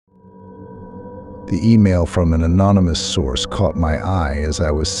The email from an anonymous source caught my eye as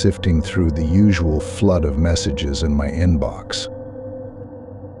I was sifting through the usual flood of messages in my inbox.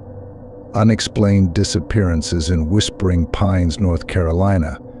 Unexplained disappearances in Whispering Pines, North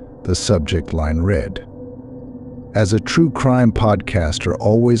Carolina, the subject line read. As a true crime podcaster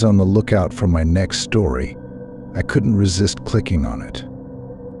always on the lookout for my next story, I couldn't resist clicking on it.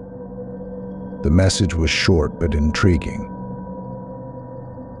 The message was short but intriguing.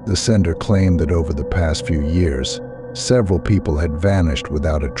 The sender claimed that over the past few years, several people had vanished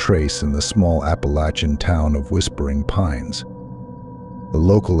without a trace in the small Appalachian town of Whispering Pines. The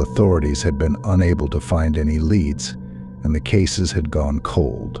local authorities had been unable to find any leads, and the cases had gone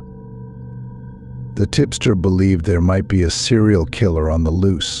cold. The tipster believed there might be a serial killer on the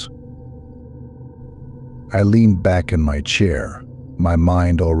loose. I leaned back in my chair, my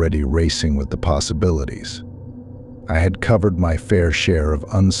mind already racing with the possibilities. I had covered my fair share of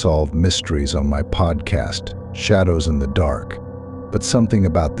unsolved mysteries on my podcast, Shadows in the Dark, but something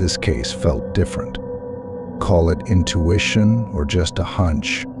about this case felt different. Call it intuition or just a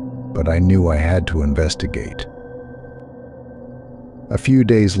hunch, but I knew I had to investigate. A few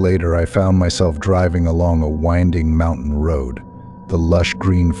days later, I found myself driving along a winding mountain road, the lush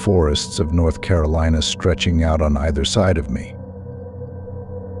green forests of North Carolina stretching out on either side of me.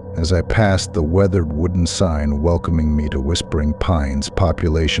 As I passed the weathered wooden sign welcoming me to Whispering Pines,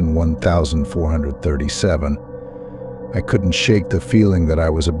 population 1,437, I couldn't shake the feeling that I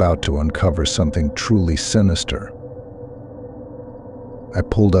was about to uncover something truly sinister. I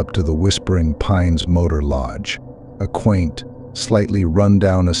pulled up to the Whispering Pines Motor Lodge, a quaint, slightly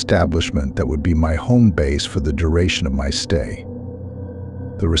run-down establishment that would be my home base for the duration of my stay.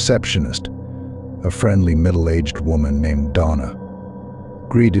 The receptionist, a friendly middle-aged woman named Donna,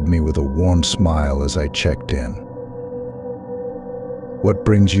 greeted me with a warm smile as I checked in. "What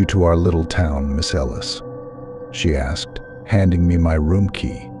brings you to our little town, Miss Ellis?" she asked, handing me my room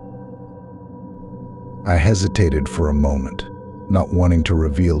key. I hesitated for a moment, not wanting to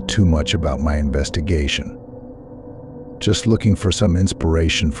reveal too much about my investigation. "Just looking for some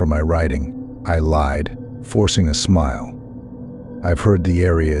inspiration for my writing," I lied, forcing a smile. "I've heard the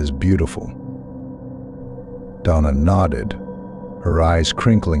area is beautiful." Donna nodded, her eyes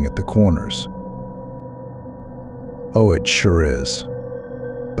crinkling at the corners. "Oh, it sure is.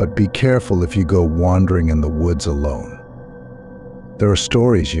 But be careful if you go wandering in the woods alone. There are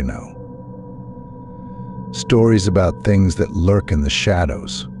stories, you know. Stories about things that lurk in the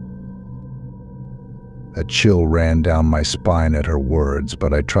shadows." A chill ran down my spine at her words,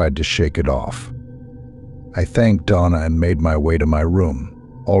 but I tried to shake it off. I thanked Donna and made my way to my room,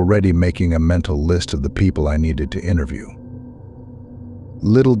 already making a mental list of the people I needed to interview.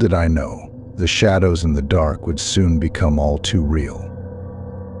 Little did I know, the shadows in the dark would soon become all too real.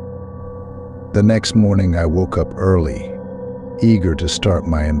 The next morning I woke up early, eager to start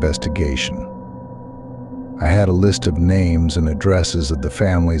my investigation. I had a list of names and addresses of the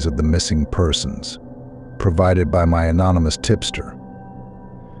families of the missing persons, provided by my anonymous tipster.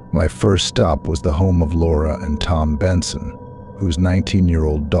 My first stop was the home of Laura and Tom Benson, whose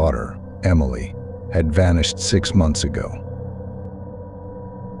 19-year-old daughter, Emily, had vanished 6 months ago.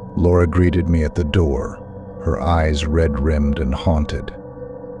 Laura greeted me at the door, her eyes red-rimmed and haunted.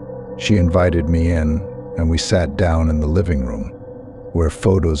 She invited me in, and we sat down in the living room, where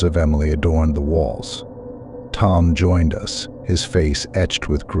photos of Emily adorned the walls. Tom joined us, his face etched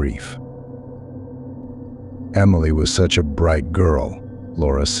with grief. "Emily was such a bright girl,"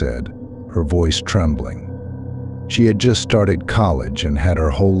 Laura said, her voice trembling. "She had just started college and had her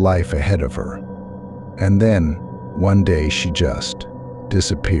whole life ahead of her. And then, one day she just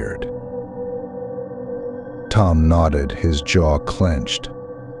disappeared." Tom nodded, his jaw clenched.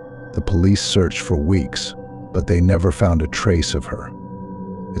 "The police searched for weeks, but they never found a trace of her.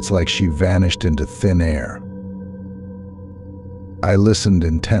 It's like she vanished into thin air." I listened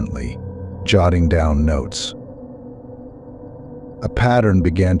intently, jotting down notes. A pattern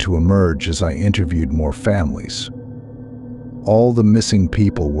began to emerge as I interviewed more families. All the missing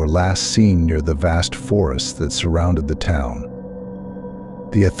people were last seen near the vast forests that surrounded the town.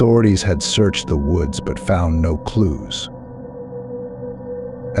 The authorities had searched the woods but found no clues.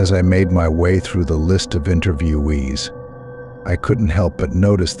 As I made my way through the list of interviewees, I couldn't help but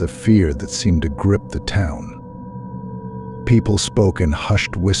notice the fear that seemed to grip the town. People spoke in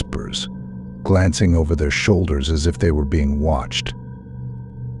hushed whispers, glancing over their shoulders as if they were being watched.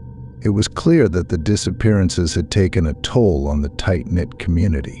 It was clear that the disappearances had taken a toll on the tight-knit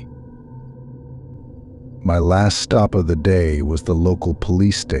community. My last stop of the day was the local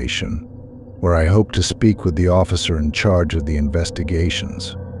police station, where I hoped to speak with the officer in charge of the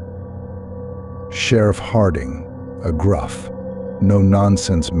investigations. Sheriff Harding, a gruff,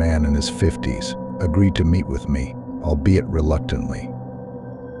 no-nonsense man in his 50s, agreed to meet with me, albeit reluctantly.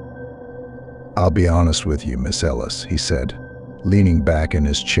 "I'll be honest with you, Miss Ellis," he said, leaning back in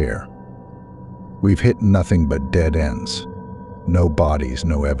his chair. "We've hit nothing but dead ends. No bodies,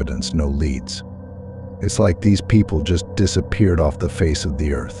 no evidence, no leads. It's like these people just disappeared off the face of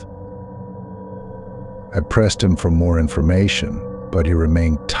the earth." I pressed him for more information, but he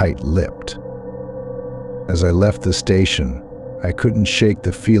remained tight-lipped. As I left the station, I couldn't shake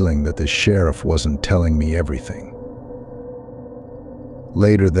the feeling that the sheriff wasn't telling me everything.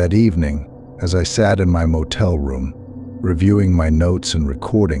 Later that evening, as I sat in my motel room, reviewing my notes and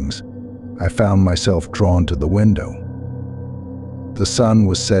recordings, I found myself drawn to the window. The sun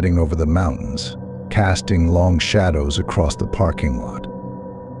was setting over the mountains, casting long shadows across the parking lot.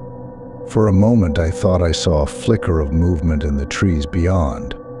 For a moment, I thought I saw a flicker of movement in the trees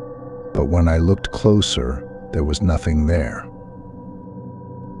beyond, but when I looked closer, there was nothing there.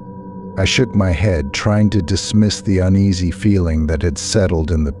 I shook my head, trying to dismiss the uneasy feeling that had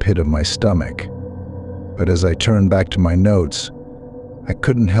settled in the pit of my stomach. But as I turned back to my notes, I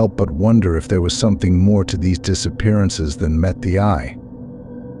couldn't help but wonder if there was something more to these disappearances than met the eye.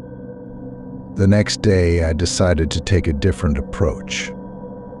 The next day, I decided to take a different approach.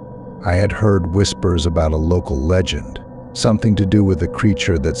 I had heard whispers about a local legend, something to do with a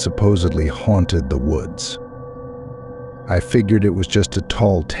creature that supposedly haunted the woods. I figured it was just a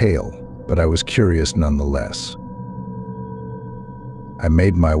tall tale, but I was curious nonetheless. I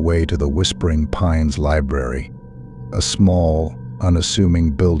made my way to the Whispering Pines Library, a small,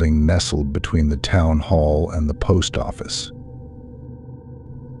 unassuming building nestled between the town hall and the post office.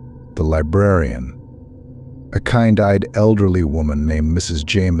 The librarian, a kind-eyed elderly woman named Mrs.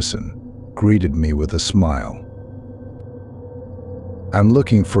 Jameson, greeted me with a smile. "I'm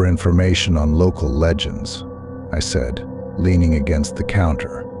looking for information on local legends," I said, leaning against the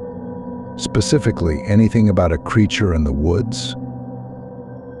counter. "Specifically, anything about a creature in the woods?"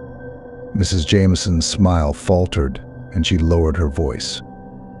 Mrs. Jameson's smile faltered, and she lowered her voice.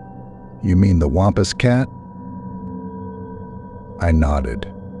 "You mean the Wampus Cat?" I nodded,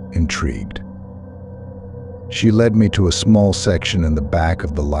 intrigued. She led me to a small section in the back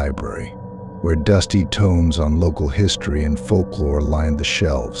of the library, where dusty tomes on local history and folklore lined the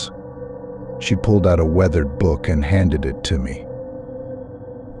shelves. She pulled out a weathered book and handed it to me.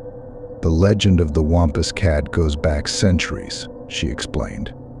 "The legend of the Wampus Cat goes back centuries," she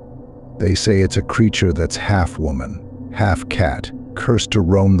explained. "They say it's a creature that's half woman, half cat, cursed to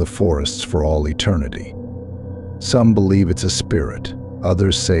roam the forests for all eternity. Some believe it's a spirit,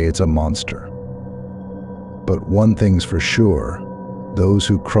 others say it's a monster. But one thing's for sure, those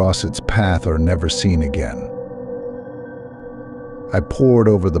who cross its path are never seen again." I pored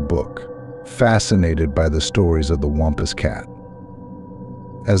over the book, fascinated by the stories of the Wampus Cat.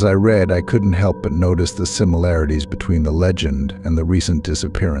 As I read, I couldn't help but notice the similarities between the legend and the recent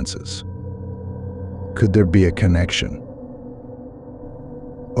disappearances. Could there be a connection?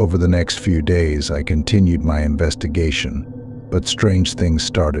 Over the next few days, I continued my investigation, but strange things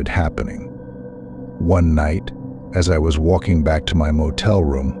started happening. One night, as I was walking back to my motel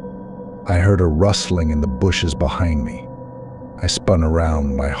room, I heard a rustling in the bushes behind me. I spun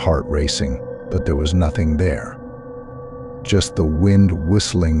around, my heart racing, but there was nothing there. Just the wind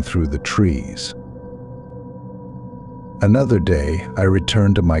whistling through the trees. Another day, I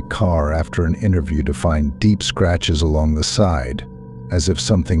returned to my car after an interview to find deep scratches along the side, as if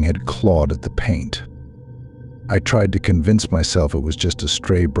something had clawed at the paint. I tried to convince myself it was just a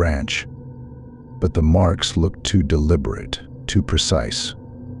stray branch, but the marks looked too deliberate, too precise.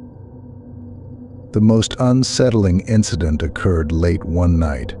 The most unsettling incident occurred late one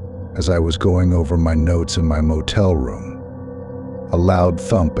night as I was going over my notes in my motel room. A loud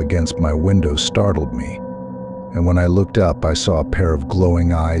thump against my window startled me, and when I looked up, I saw a pair of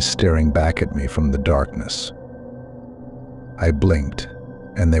glowing eyes staring back at me from the darkness. I blinked,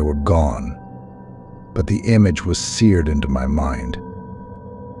 and they were gone, but the image was seared into my mind.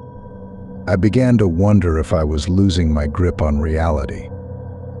 I began to wonder if I was losing my grip on reality.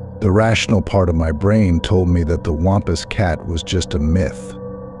 The rational part of my brain told me that the Wampus Cat was just a myth,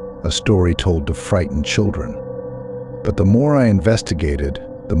 a story told to frighten children. But the more I investigated,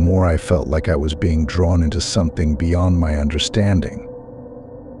 the more I felt like I was being drawn into something beyond my understanding.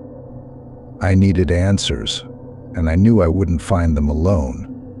 I needed answers, and I knew I wouldn't find them alone.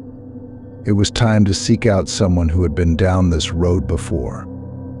 It was time to seek out someone who had been down this road before,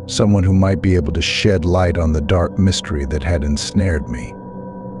 someone who might be able to shed light on the dark mystery that had ensnared me.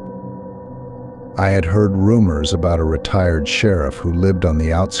 I had heard rumors about a retired sheriff who lived on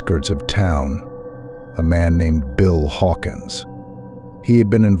the outskirts of town, a man named Bill Hawkins. He had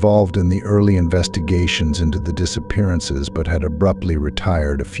been involved in the early investigations into the disappearances but had abruptly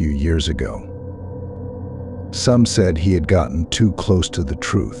retired a few years ago. Some said he had gotten too close to the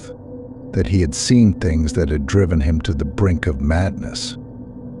truth, that he had seen things that had driven him to the brink of madness.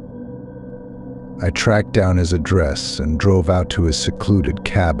 I tracked down his address and drove out to his secluded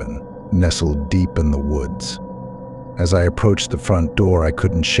cabin, nestled deep in the woods. As I approached the front door, I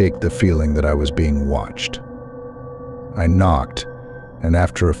couldn't shake the feeling that I was being watched. I knocked, and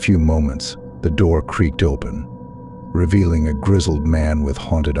after a few moments, the door creaked open, revealing a grizzled man with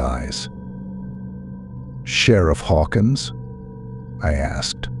haunted eyes. "Sheriff Hawkins?" I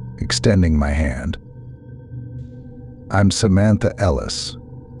asked, extending my hand. "I'm Samantha Ellis,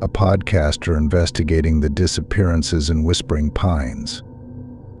 a podcaster investigating the disappearances in Whispering Pines."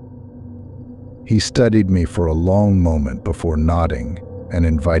 He studied me for a long moment before nodding and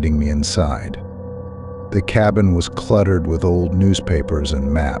inviting me inside. The cabin was cluttered with old newspapers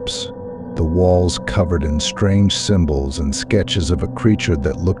and maps, the walls covered in strange symbols and sketches of a creature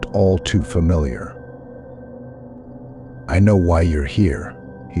that looked all too familiar. "I know why you're here,"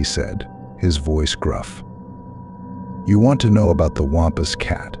 he said, his voice gruff. "You want to know about the Wampus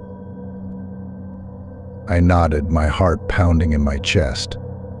Cat." I nodded, my heart pounding in my chest.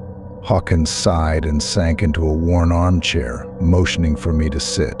 Hawkins sighed and sank into a worn armchair, motioning for me to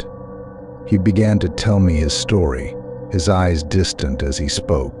sit. He began to tell me his story, his eyes distant as he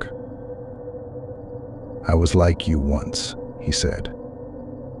spoke. "I was like you once," he said.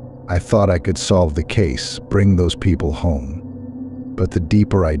 "I thought I could solve the case, bring those people home. But the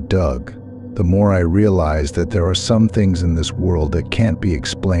deeper I dug, the more I realized that there are some things in this world that can't be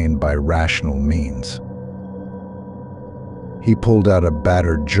explained by rational means." He pulled out a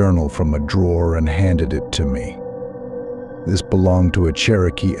battered journal from a drawer and handed it to me. This belonged to a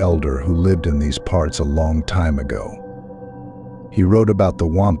Cherokee elder who lived in these parts a long time ago. He wrote about the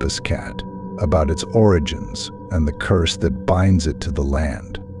Wampus Cat, about its origins and the curse that binds it to the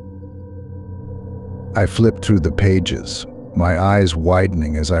land. I flipped through the pages, my eyes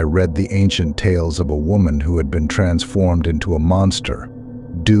widening as I read the ancient tales of a woman who had been transformed into a monster,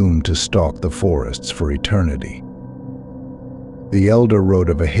 doomed to stalk the forests for eternity. The elder wrote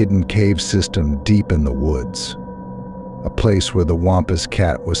of a hidden cave system deep in the woods, a place where the Wampus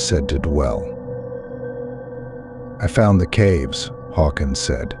Cat was said to dwell. "I found the caves," Hawkins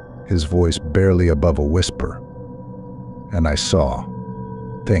said, his voice barely above a whisper. "And I saw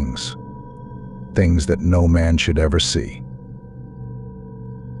things that no man should ever see."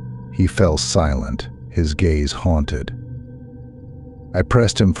 He fell silent, his gaze haunted. I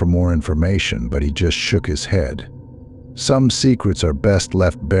pressed him for more information, but he just shook his head. "Some secrets are best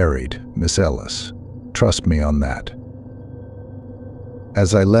left buried, Miss Ellis. Trust me on that."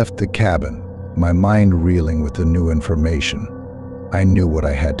 As I left the cabin, my mind reeling with the new information, I knew what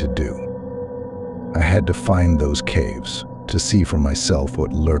I had to do. I had to find those caves, to see for myself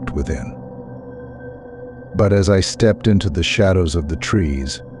what lurked within. But as I stepped into the shadows of the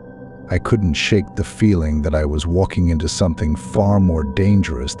trees, I couldn't shake the feeling that I was walking into something far more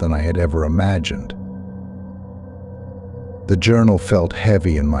dangerous than I had ever imagined. The journal felt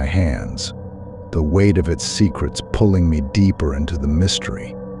heavy in my hands, the weight of its secrets pulling me deeper into the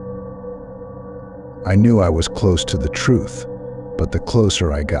mystery. I knew I was close to the truth, but the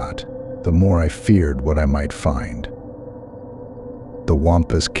closer I got, the more I feared what I might find. The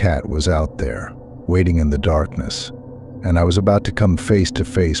Wampus Cat was out there, waiting in the darkness, and I was about to come face to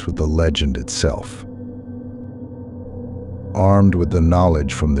face with the legend itself. Armed with the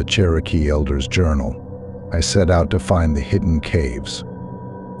knowledge from the Cherokee Elder's journal, I set out to find the hidden caves.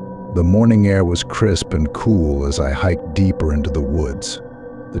 The morning air was crisp and cool as I hiked deeper into the woods,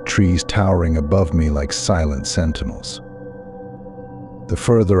 the trees towering above me like silent sentinels. The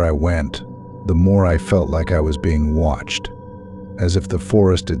further I went, the more I felt like I was being watched, as if the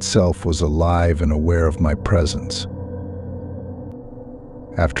forest itself was alive and aware of my presence.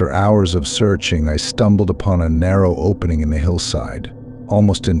 After hours of searching, I stumbled upon a narrow opening in the hillside,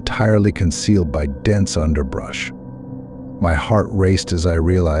 almost entirely concealed by dense underbrush. My heart raced as I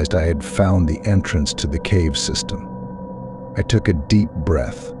realized I had found the entrance to the cave system. I took a deep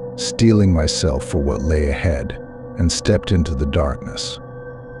breath, steeling myself for what lay ahead, and stepped into the darkness.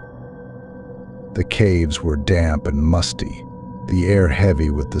 The caves were damp and musty, the air heavy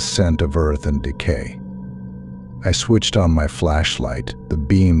with the scent of earth and decay. I switched on my flashlight, the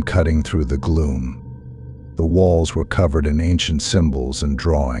beam cutting through the gloom. The walls were covered in ancient symbols and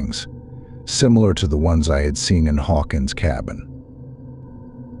drawings, similar to the ones I had seen in Hawkins' cabin.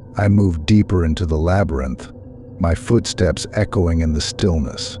 I moved deeper into the labyrinth, my footsteps echoing in the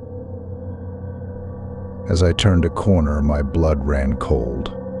stillness. As I turned a corner, my blood ran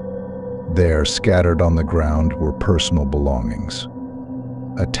cold. There, scattered on the ground, were personal belongings.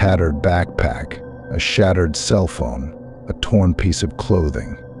 A tattered backpack, a shattered cell phone, a torn piece of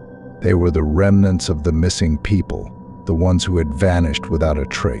clothing. They were the remnants of the missing people, the ones who had vanished without a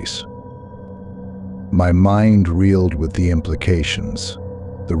trace. My mind reeled with the implications,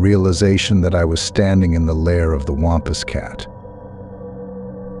 the realization that I was standing in the lair of the Wampus Cat.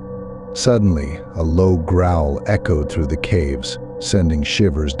 Suddenly, a low growl echoed through the caves, sending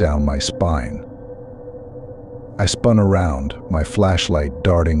shivers down my spine. I spun around, my flashlight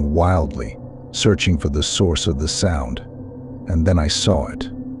darting wildly, searching for the source of the sound, and then I saw it,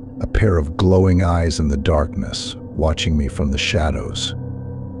 a pair of glowing eyes in the darkness, watching me from the shadows.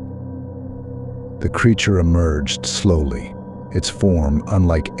 The creature emerged slowly, its form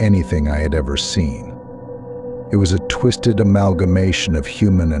unlike anything I had ever seen. It was a twisted amalgamation of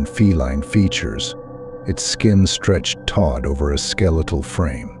human and feline features, its skin stretched taut over a skeletal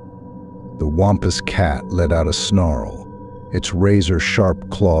frame. The Wampus Cat let out a snarl, its razor-sharp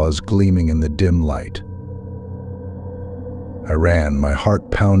claws gleaming in the dim light. I ran, my heart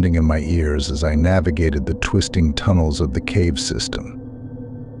pounding in my ears as I navigated the twisting tunnels of the cave system.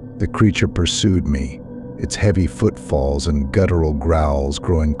 The creature pursued me, its heavy footfalls and guttural growls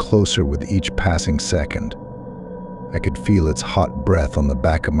growing closer with each passing second. I could feel its hot breath on the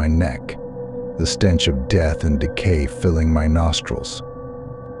back of my neck, the stench of death and decay filling my nostrils.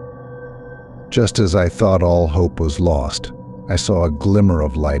 Just as I thought all hope was lost, I saw a glimmer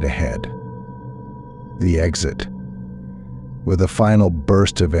of light ahead. The exit. With a final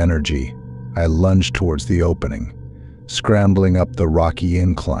burst of energy, I lunged towards the opening, scrambling up the rocky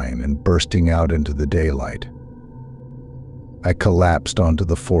incline and bursting out into the daylight. I collapsed onto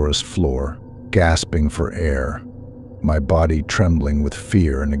the forest floor, gasping for air, my body trembling with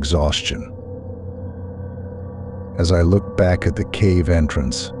fear and exhaustion. As I looked back at the cave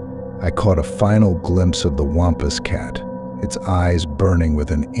entrance, I caught a final glimpse of the Wampus Cat, its eyes burning with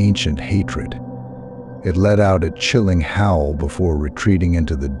an ancient hatred. It let out a chilling howl before retreating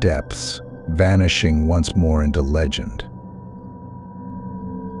into the depths, vanishing once more into legend.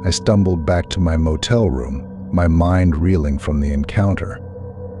 I stumbled back to my motel room, my mind reeling from the encounter.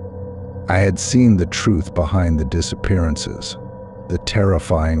 I had seen the truth behind the disappearances, the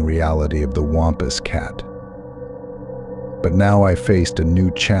terrifying reality of the Wampus Cat. But now I faced a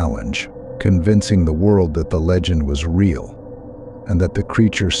new challenge, convincing the world that the legend was real, and that the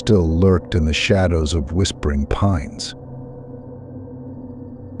creature still lurked in the shadows of whispering pines.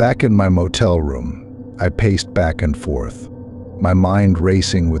 Back in my motel room, I paced back and forth, my mind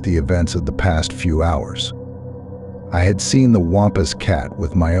racing with the events of the past few hours. I had seen the Wampus Cat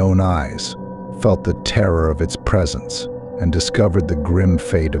with my own eyes, felt the terror of its presence, and discovered the grim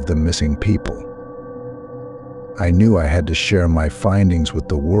fate of the missing people. I knew I had to share my findings with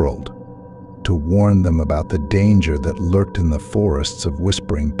the world, to warn them about the danger that lurked in the forests of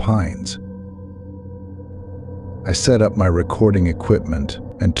whispering pines. I set up my recording equipment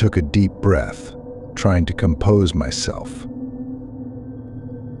and took a deep breath, trying to compose myself.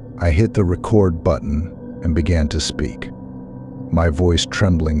 I hit the record button and began to speak, my voice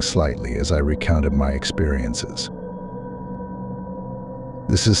trembling slightly as I recounted my experiences.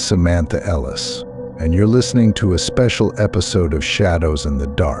 This is Samantha Ellis, and you're listening to a special episode of Shadows in the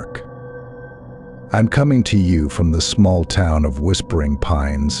Dark. I'm coming to you from the small town of Whispering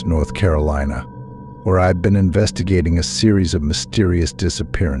Pines, North Carolina, where I've been investigating a series of mysterious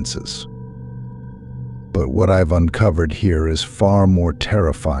disappearances. But what I've uncovered here is far more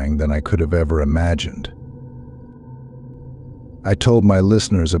terrifying than I could have ever imagined. I told my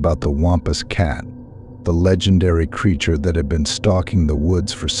listeners about the Wampus Cat, the legendary creature that had been stalking the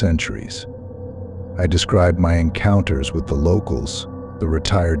woods for centuries. I described my encounters with the locals, the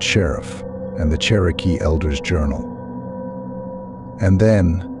retired sheriff, and the Cherokee Elder's Journal. And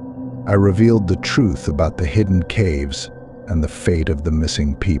then, I revealed the truth about the hidden caves and the fate of the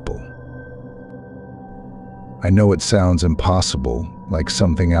missing people. I know it sounds impossible, like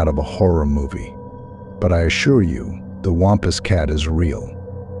something out of a horror movie, but I assure you, the Wampus Cat is real.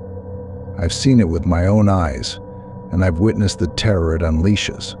 I've seen it with my own eyes, and I've witnessed the terror it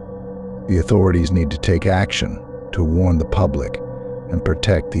unleashes. The authorities need to take action to warn the public and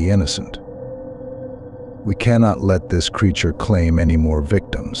protect the innocent. We cannot let this creature claim any more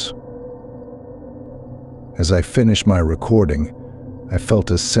victims. As I finished my recording, I felt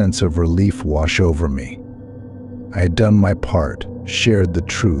a sense of relief wash over me. I had done my part, shared the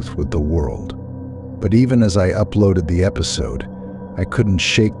truth with the world. But even as I uploaded the episode, I couldn't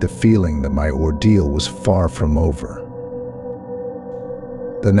shake the feeling that my ordeal was far from over.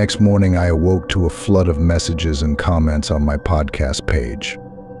 The next morning, I awoke to a flood of messages and comments on my podcast page.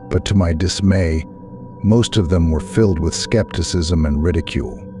 But to my dismay, most of them were filled with skepticism and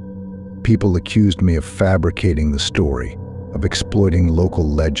ridicule. People accused me of fabricating the story, of exploiting local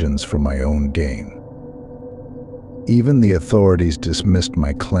legends for my own gain. Even the authorities dismissed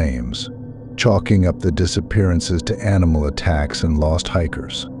my claims, chalking up the disappearances to animal attacks and lost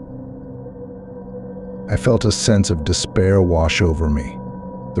hikers. I felt a sense of despair wash over me,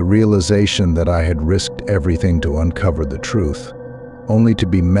 the realization that I had risked everything to uncover the truth, only to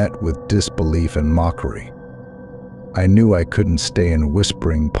be met with disbelief and mockery. I knew I couldn't stay in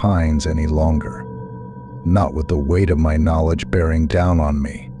Whispering Pines any longer, not with the weight of my knowledge bearing down on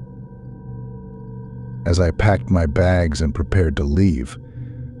me. As I packed my bags and prepared to leave,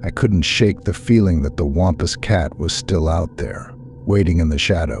 I couldn't shake the feeling that the Wampus Cat was still out there, waiting in the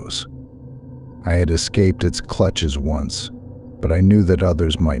shadows. I had escaped its clutches once, but I knew that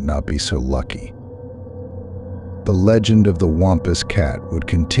others might not be so lucky. The legend of the Wampus Cat would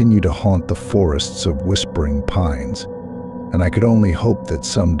continue to haunt the forests of Whispering Pines, and I could only hope that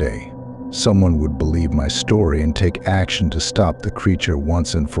someday someone would believe my story and take action to stop the creature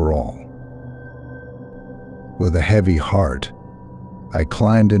once and for all. With a heavy heart, I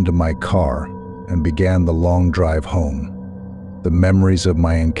climbed into my car and began the long drive home, the memories of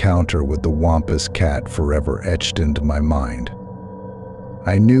my encounter with the Wampus Cat forever etched into my mind.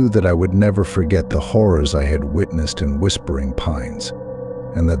 I knew that I would never forget the horrors I had witnessed in Whispering Pines,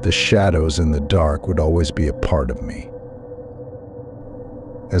 and that the shadows in the dark would always be a part of me.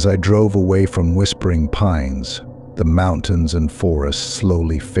 As I drove away from Whispering Pines, the mountains and forests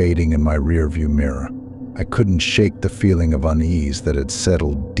slowly fading in my rearview mirror, I couldn't shake the feeling of unease that had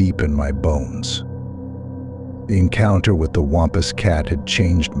settled deep in my bones. The encounter with the Wampus Cat had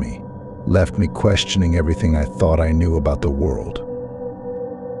changed me, left me questioning everything I thought I knew about the world.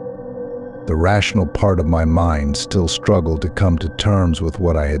 The rational part of my mind still struggled to come to terms with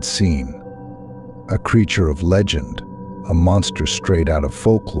what I had seen. A creature of legend, a monster straight out of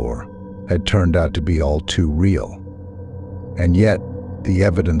folklore, had turned out to be all too real. And yet, the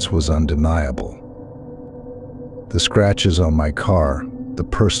evidence was undeniable. The scratches on my car, the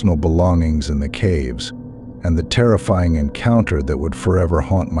personal belongings in the caves, and the terrifying encounter that would forever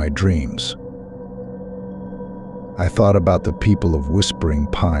haunt my dreams. I thought about the people of Whispering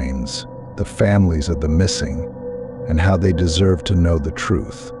Pines, the families of the missing, and how they deserved to know the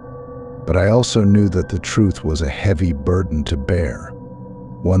truth. But I also knew that the truth was a heavy burden to bear,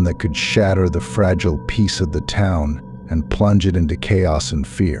 one that could shatter the fragile peace of the town and plunge it into chaos and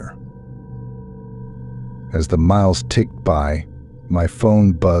fear. As the miles ticked by, my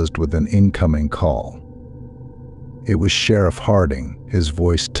phone buzzed with an incoming call. It was Sheriff Harding, his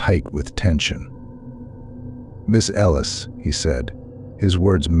voice tight with tension. "Miss Ellis," he said, his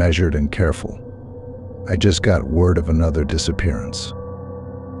words measured and careful. "I just got word of another disappearance.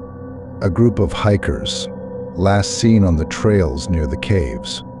 A group of hikers, last seen on the trails near the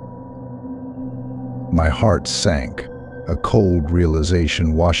caves." My heart sank, a cold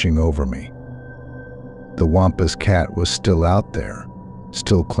realization washing over me. The Wampus Cat was still out there,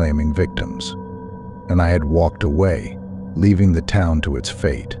 still claiming victims, and I had walked away, leaving the town to its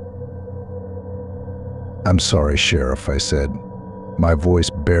fate. "I'm sorry, Sheriff," I said, my voice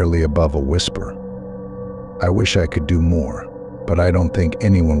barely above a whisper. "I wish I could do more, but I don't think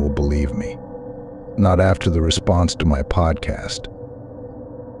anyone will believe me. Not after the response to my podcast."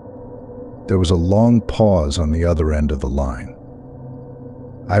 There was a long pause on the other end of the line.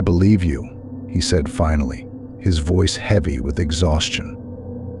 "I believe you," he said finally, his voice heavy with exhaustion.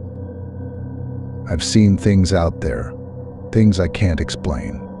 "I've seen things out there, things I can't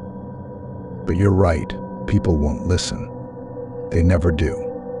explain. But you're right, people won't listen. They never do."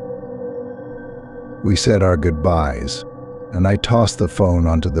 We said our goodbyes, and I tossed the phone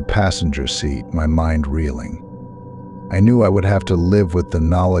onto the passenger seat, my mind reeling. I knew I would have to live with the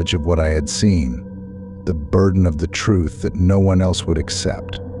knowledge of what I had seen, the burden of the truth that no one else would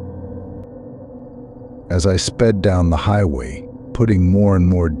accept. As I sped down the highway, putting more and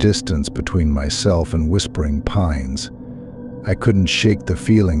more distance between myself and Whispering Pines, I couldn't shake the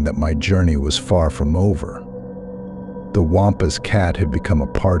feeling that my journey was far from over. The Wampus Cat had become a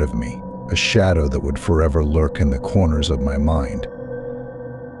part of me, a shadow that would forever lurk in the corners of my mind.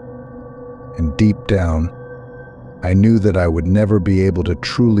 And deep down, I knew that I would never be able to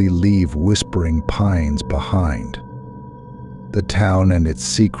truly leave Whispering Pines behind. The town and its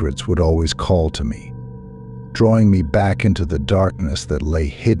secrets would always call to me, drawing me back into the darkness that lay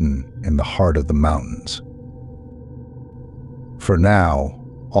hidden in the heart of the mountains. For now,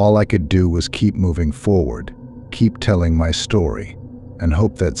 all I could do was keep moving forward, keep telling my story, and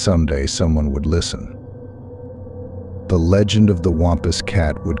hoped that someday someone would listen. The legend of the Wampus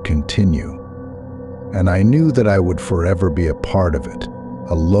Cat would continue, and I knew that I would forever be a part of it,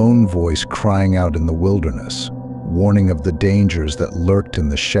 a lone voice crying out in the wilderness, warning of the dangers that lurked in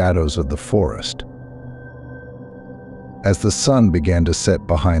the shadows of the forest. As the sun began to set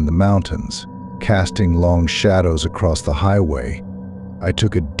behind the mountains, casting long shadows across the highway, I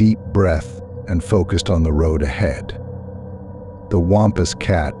took a deep breath and focused on the road ahead. The Wampus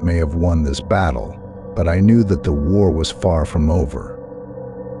Cat may have won this battle, but I knew that the war was far from over.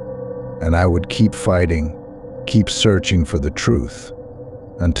 And I would keep fighting, keep searching for the truth,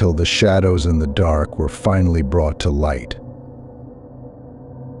 until the shadows in the dark were finally brought to light.